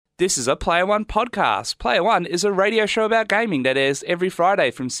This is a Player One podcast. Player One is a radio show about gaming that airs every Friday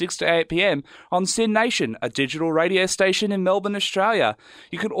from 6 to 8 p.m. on Sin Nation, a digital radio station in Melbourne, Australia.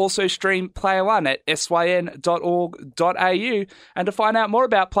 You can also stream Player One at syn.org.au, and to find out more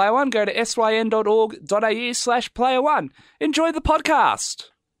about Player One, go to syn.org.au/Player One. Enjoy the podcast.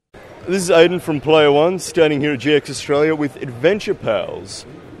 This is Aidan from Player One, standing here at GX Australia with Adventure Pals.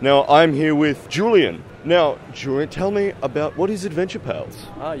 Now, I'm here with Julian. Now, Julian, tell me about what is Adventure Pals?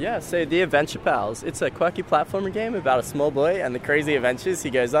 So the Adventure Pals, it's a quirky platformer game about a small boy and the crazy adventures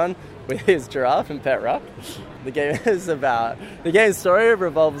he goes on with his giraffe and pet rock. The game's story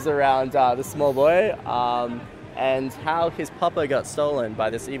revolves around the small boy and how his papa got stolen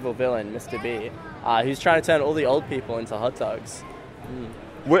by this evil villain, Mr. B, who's trying to turn all the old people into hot dogs.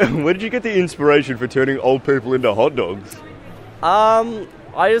 Where did you get the inspiration for turning old people into hot dogs?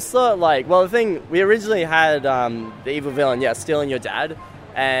 I just thought, we originally had the evil villain, stealing your dad,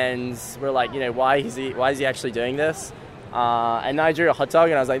 and we're like, why is he actually doing this? And I drew a hot dog,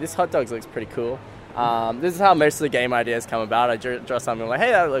 and I was like, this hot dog looks pretty cool. This is how most of the game ideas come about. I draw something like,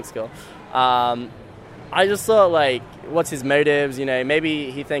 hey, that looks cool. I just thought, what's his motives?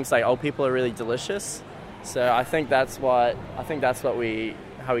 Maybe he thinks old people are really delicious. So I think that's how we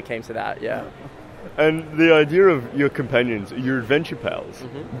came to that. Yeah. And the idea of your companions, your adventure pals,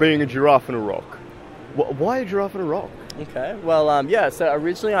 being a giraffe and a rock. Why a giraffe and a rock? Okay, well, so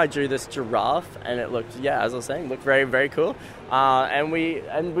originally I drew this giraffe, and it looked, as I was saying, looked very, very cool. And we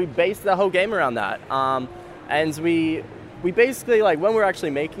based the whole game around that. And we basically, when we were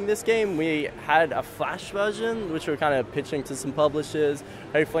actually making this game, we had a Flash version, which we were kind of pitching to some publishers,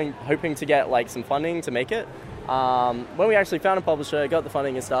 hoping to get, some funding to make it. When we actually found a publisher, got the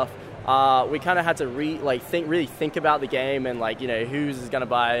funding and stuff, we kind of had to really think about the game and who's going to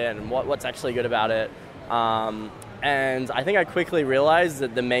buy it and what's actually good about it. And I think I quickly realized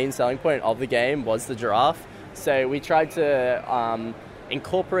that the main selling point of the game was the giraffe. So we tried to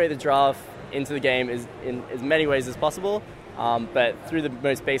incorporate the giraffe into the game in as many ways as possible. But through the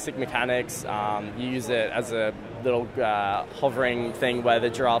most basic mechanics, you use it as a little hovering thing where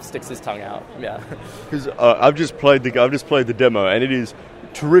the giraffe sticks his tongue out. Yeah. Because I've just played the demo, and it is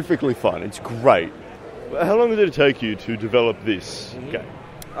terrifically fun. It's great. How long did it take you to develop this game?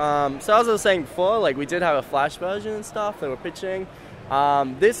 So as I was saying before, we did have a Flash version and stuff that we're pitching.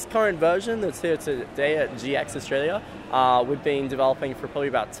 This current version that's here today at GX Australia, we've been developing for probably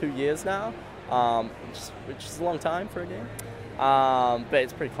about 2 years now, which is a long time for a game. But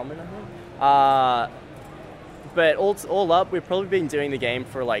it's pretty common, I think. But all up, we've probably been doing the game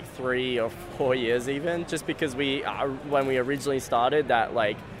for 3 or 4 years even, just because when we originally started, that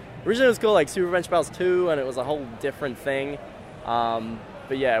originally it was called Super Adventure Pals 2, and it was a whole different thing.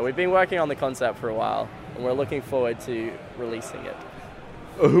 But yeah, we've been working on the concept for a while, and we're looking forward to releasing it.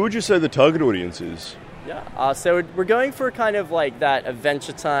 Who would you say the target audience is? Yeah, so we're going for kind of that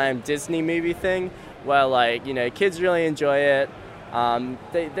Adventure Time Disney movie thing, where kids really enjoy it.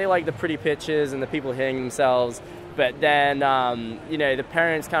 They like the pretty pictures and the people hitting themselves, but then the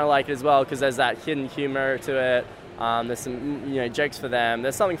parents kind of like it as well because there's that hidden humor to it. There's some jokes for them.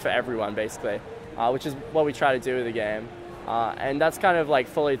 There's something for everyone basically, which is what we try to do with the game, and that's kind of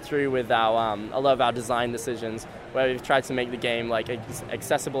followed through with a lot of our design decisions, where we've tried to make the game as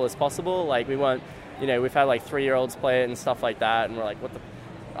accessible as possible. We want we've had 3-year-olds play it and stuff like that, and we're like, what the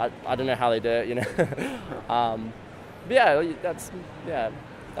I don't know how they do it, But yeah,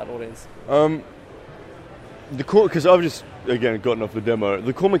 that audience. Because I've just gotten off the demo.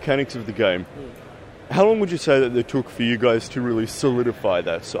 The core mechanics of the game. How long would you say that it took for you guys to really solidify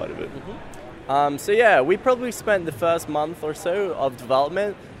that side of it? We probably spent the first month or so of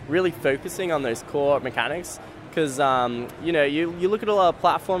development really focusing on those core mechanics. Because you look at a lot of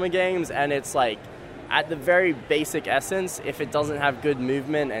platformer games, and it's at the very basic essence, if it doesn't have good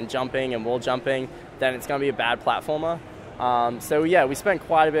movement and jumping and wall jumping, then it's going to be a bad platformer. We spent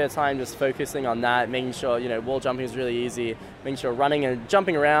quite a bit of time just focusing on that, making sure, wall jumping is really easy, making sure running and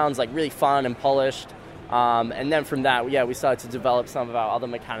jumping around is really fun and polished. And then from that, we started to develop some of our other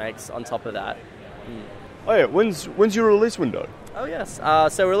mechanics on top of that. Oh yeah, when's your release window? Oh yes,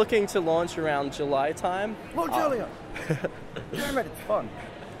 so we're looking to launch around July time. Oh, Julian! Damn it, it's fun.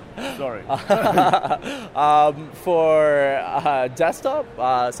 Sorry. For desktop,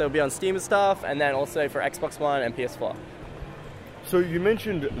 so it'll be on Steam and stuff, and then also for Xbox One and PS4. So you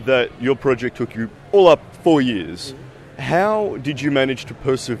mentioned that your project took you all up 4 years. How did you manage to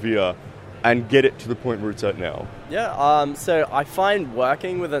persevere and get it to the point where it's at now? Yeah, so I find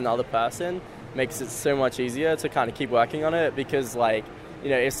working with another person makes it so much easier to kind of keep working on it, because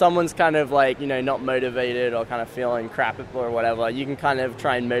if someone's kind of like, not motivated or kind of feeling crap or whatever, you can kind of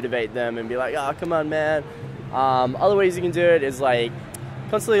try and motivate them and be like, oh, come on, man. Other ways you can do it is like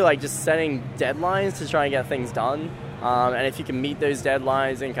constantly like just setting deadlines to try and get things done. And if you can meet those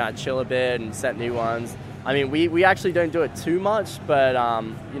deadlines and kind of chill a bit and set new ones. I mean, we actually don't do it too much, but,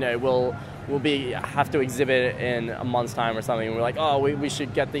 we'll have to exhibit in a month's time or something. We're like, oh, we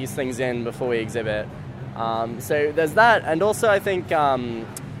should get these things in before we exhibit. So there's that. And also I think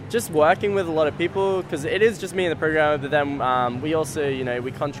just working with a lot of people, because it is just me and the programmer, but then we also,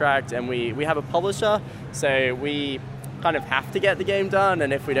 we contract and we have a publisher. So we kind of have to get the game done.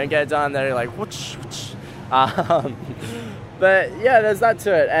 And if we don't get it done, they're like, whoosh, whoosh. But yeah, there's that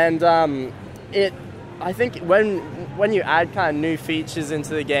to it. And I think when you add kind of new features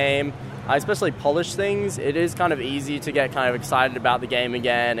into the game, especially polish things, it is kind of easy to get kind of excited about the game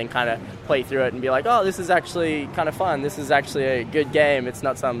again and kind of play through it and be like, oh, this is actually kind of fun. This is actually a good game. It's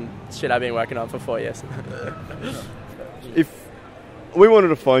not some shit I've been working on for 4 years. If we wanted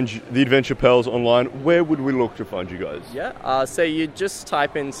to find the Adventure Pals online, where would we look to find you guys? Yeah, so you just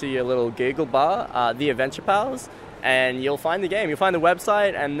type into your little Google bar, the Adventure Pals, and you'll find the game. You'll find the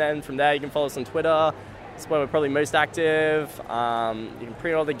website, and then from there you can follow us on Twitter. It's where we're probably most active. You can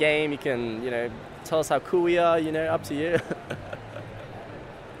pre-order the game. You can, tell us how cool we are. Up to you.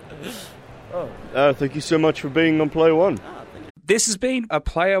 Thank you so much for being on Player One. This has been a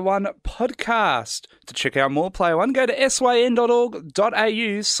Player One podcast. To check out more Player One, go to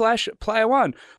syn.org.au/Player One.